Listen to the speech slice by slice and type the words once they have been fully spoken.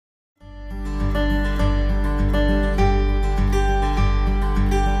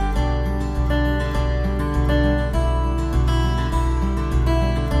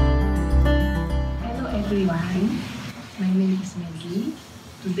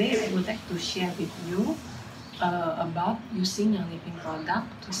Today I would like to share with you about using Young Living product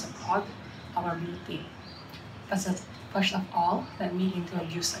to support our beauty. First of all, let me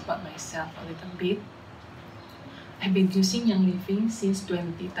introduce about myself a little bit. I've been using Young Living since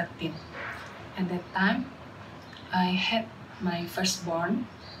 2013. At that time, I had my firstborn,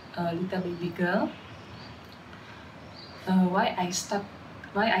 a little baby girl. Why I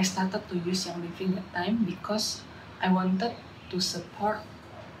started to use Young Living that time? Because I wanted to support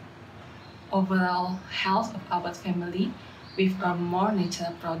overall health of our family with a more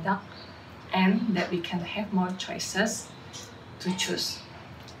natural product, and that we can have more choices to choose.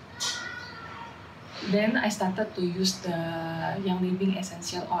 Then I started to use the Young Living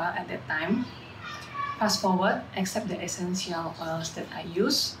essential oil at that time. Fast forward, except the essential oils that I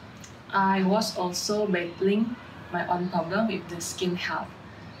use, I was also battling my own problem with the skin health.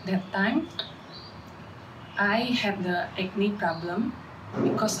 That time, I had the acne problem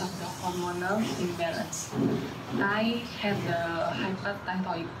because of the hormonal imbalance. I had the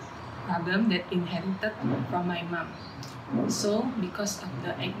hyperthyroid problem that inherited from my mom. So because of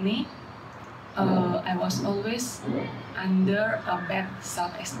the acne, I was always under a bad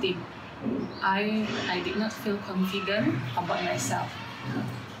self-esteem. I did not feel confident about myself.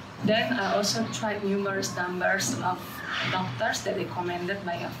 Then I also tried numerous numbers of doctors that recommended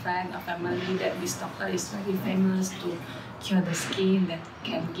by a friend or family that this doctor is very famous to cure the skin, that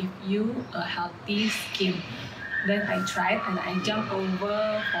can give you a healthy skin. Then I tried and I jumped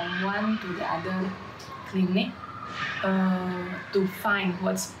over from one to the other clinic to find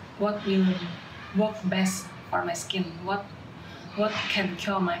what will work best for my skin, what can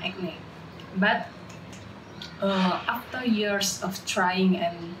cure my acne. But after years of trying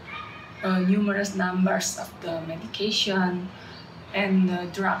and numerous numbers of the medication and the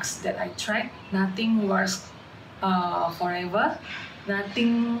drugs that I tried, nothing works forever.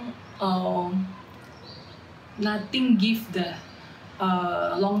 Nothing give the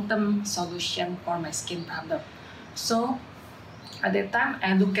long-term solution for my skin problem. So at that time,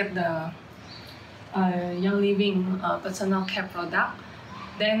 I look at the Young Living personal care product.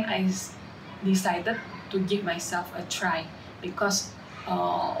 Then I decided to give myself a try, because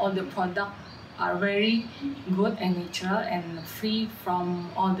all the products are very good and natural and free from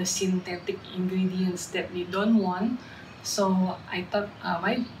all the synthetic ingredients that we don't want. So I thought,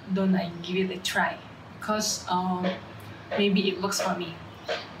 why don't I give it a try? Because maybe it works for me.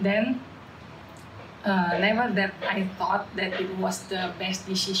 Then never that I thought that it was the best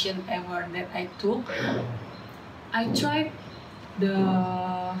decision ever that I took. I tried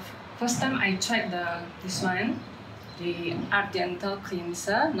first time I tried this one, the Art Gentle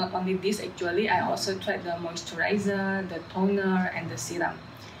Cleanser. Not only this, actually, I also tried the moisturizer, the toner, and the serum.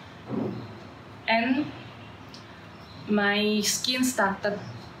 And my skin started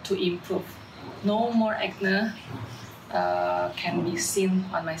to improve. No more acne can be seen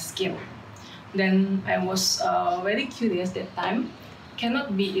on my skin. Then I was very curious that time.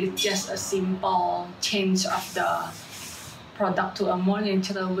 Cannot be it just a simple change of the product to a more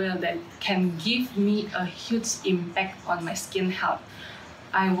natural way that can give me a huge impact on my skin health.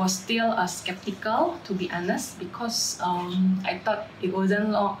 I was still skeptical, to be honest, because I thought it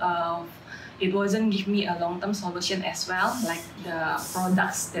wasn't give me a long-term solution as well, like the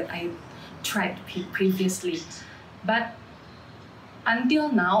products that I tried previously. But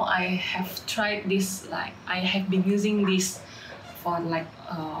until now, I have tried this, like I have been using this for like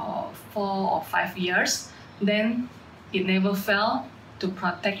 4 or 5 years. Then it never failed to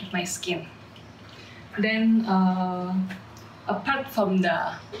protect my skin. Then apart from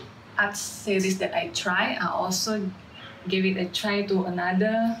the art series that I tried, I also gave it a try to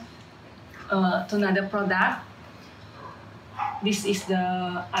another product. This is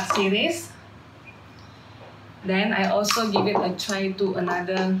the art series. Then I also give it a try to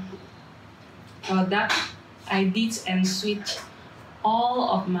another product. I did and switch all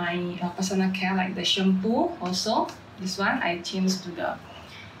of my personal care, like the shampoo also. This one I changed to the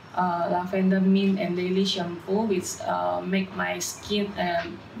lavender mint and daily shampoo, which make my skin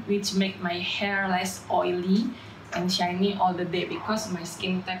which make my hair less oily and shiny all the day, because my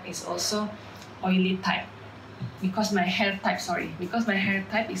skin type is also oily type. Because my hair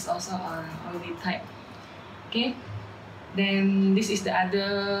type is also an oily type. Okay. Then this is the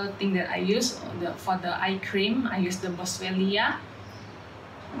other thing that I use for the eye cream. I use the Boswellia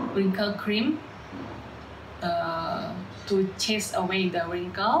wrinkle cream to chase away the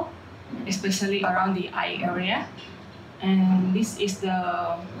wrinkle, especially around the eye area. And this is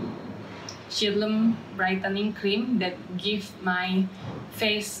the Serum brightening cream that gives my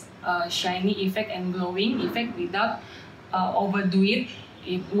face a shiny effect and glowing effect without overdo it.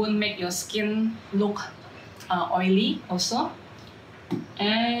 it won't make your skin look oily also.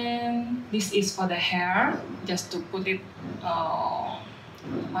 And this is for the hair, just to put it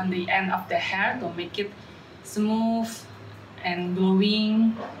on the end of the hair to make it smooth and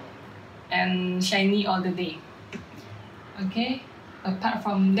glowing and shiny all the day. Okay, apart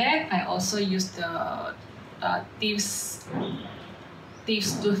from that, I also use the Thieves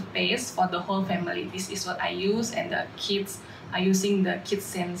toothpaste for the whole family. This is what I use, and the kids are using the Kid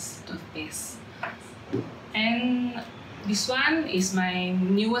Sense toothpaste. And this one is my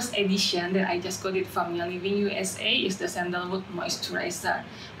newest edition that I just got it from Young Living USA. Is the Sandalwood Moisturizer.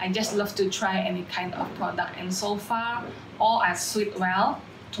 I just love to try any kind of product, and so far all are suit well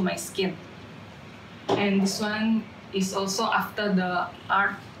to my skin. And this one is also after the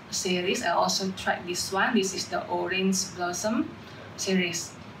Art series. I also tried this one. This is the Orange Blossom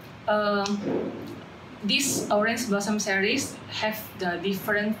series. This Orange Blossom series have the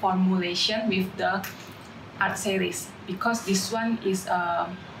different formulation with the Art series, because this one is a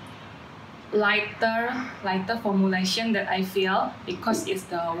lighter formulation that I feel, because it's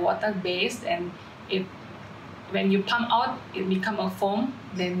the water based, and it when you pump out it become a foam,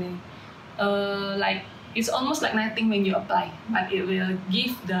 then like it's almost like nothing when you apply, but it will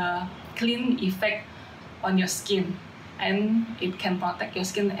give the clean effect on your skin, and it can protect your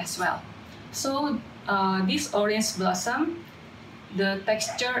skin as well. So this Orange Blossom, the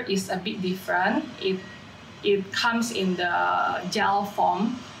texture is a bit different. It comes in the gel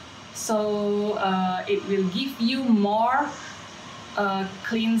form, so it will give you more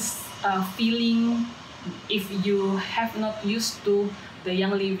clean feeling if you have not used to the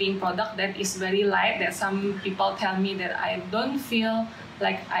Young Living product that is very light. That some people tell me that I don't feel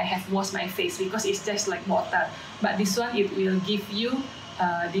like I have washed my face because it's just like water. But this one, it will give you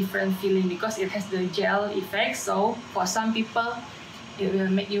a different feeling because it has the gel effect. So for some people, it will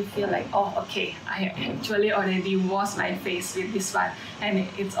make you feel like, oh, okay, I actually already washed my face with this one. And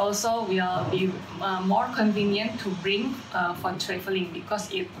it also will be more convenient to bring for traveling,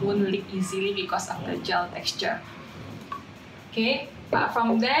 because it won't leak easily because of the gel texture. Okay, apart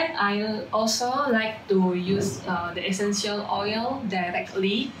from that, I also like to use the essential oil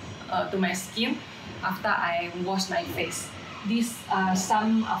directly to my skin after I wash my face. These are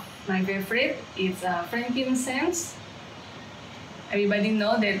some of my favorite. It's frankincense. Everybody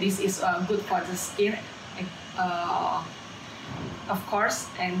know that this is good for the skin, of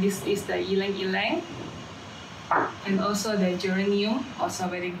course. And this is the ylang ylang, and also the geranium, also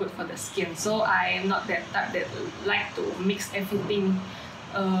very good for the skin. So I am not that type that like to mix everything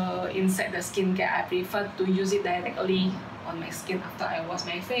inside the skincare. I prefer to use it directly on my skin after I wash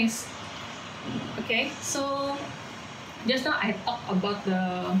my face. Okay, so just now I talked about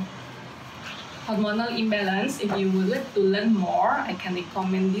the hormonal imbalance. If you would like to learn more, I can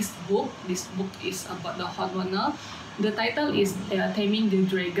recommend this book. This book is about the hormonal. The title is Taming the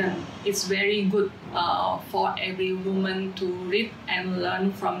Dragon. It's very good for every woman to read and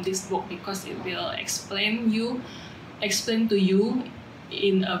learn from this book, because it will explain to you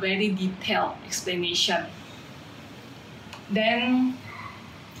in a very detailed explanation. Then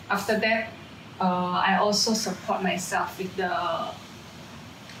after that, I also support myself with the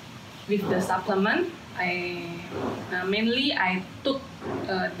supplement. Mainly I took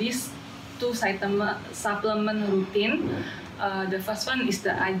these two supplement routine. The first one is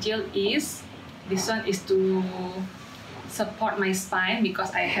the Agile Ease. This one is to support my spine,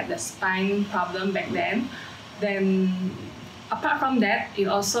 because I had the spine problem back then. Then apart from that, it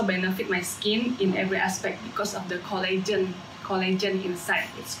also benefit my skin in every aspect because of the collagen inside.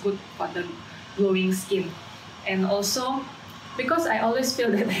 It's good for the glowing skin. And also because I always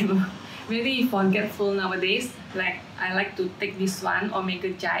feel that I'm very forgetful nowadays, like I like to take this one,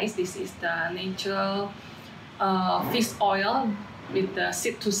 Omega Jice. This is the natural fish oil with the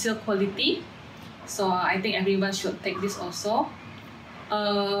seed to silk quality. So I think everyone should take this also.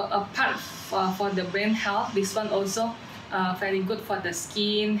 Apart for the brain health, this one also very good for the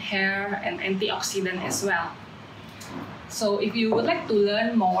skin, hair, and antioxidant as well. So if you would like to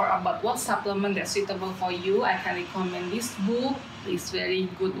learn more about what supplement that's suitable for you, I can recommend this book. It's very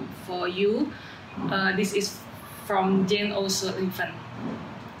good for you. This is from Jane O'Sullivan.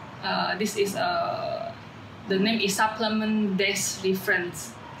 This is the name is Supplement Desk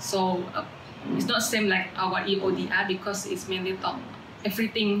Reference. So it's not same like our EODR, because it's mainly talk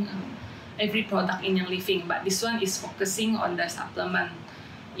everything, every product in Young Living. But this one is focusing on the supplement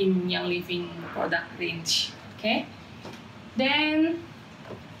in Young Living product range. Okay. Then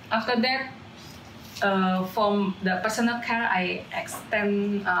after that, from the personal care, I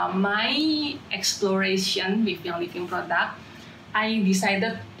extend my exploration with Young Living product. I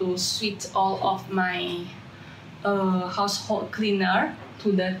decided to switch all of my household cleaner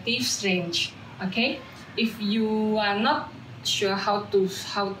to the Thieves range. Okay, if you are not sure how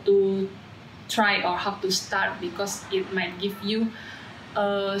to try or how to start, because it might give you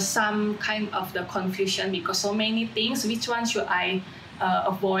some kind of the confusion, because so many things, which one should I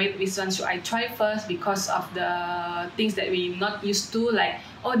avoid, which one should I try first, because of the things that we not used to, like,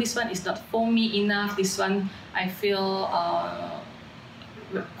 oh, this one is not foamy enough, this one I feel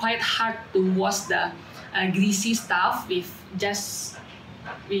quite hard to wash the greasy stuff with just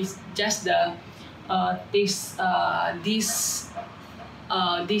the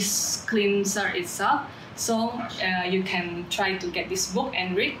this cleanser itself. So you can try to get this book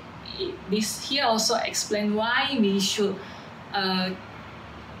and read. This here also explain why we should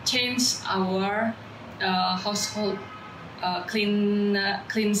change our household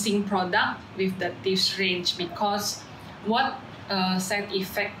cleansing product with the Thieves range, because what side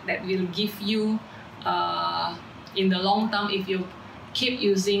effect that will give you in the long term if you keep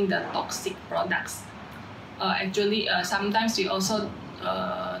using the toxic products. Actually, sometimes we also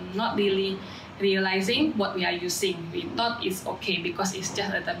not really realizing what we are using. We thought it's okay because it's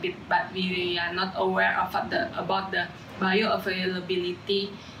just a little bit, but we are not aware of about the bioavailability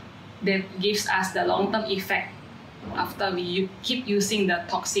that gives us the long-term effect after we keep using the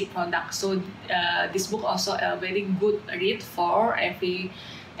toxic product. So this book also a very good read for every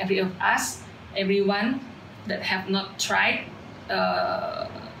of us, everyone that have not tried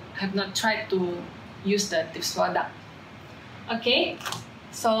to use the Thieves product. Okay,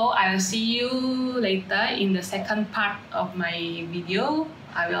 so I'll see you later in the second part of my video.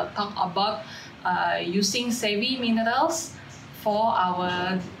 I will talk about using savvy minerals for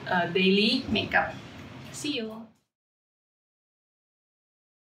our daily makeup. See you.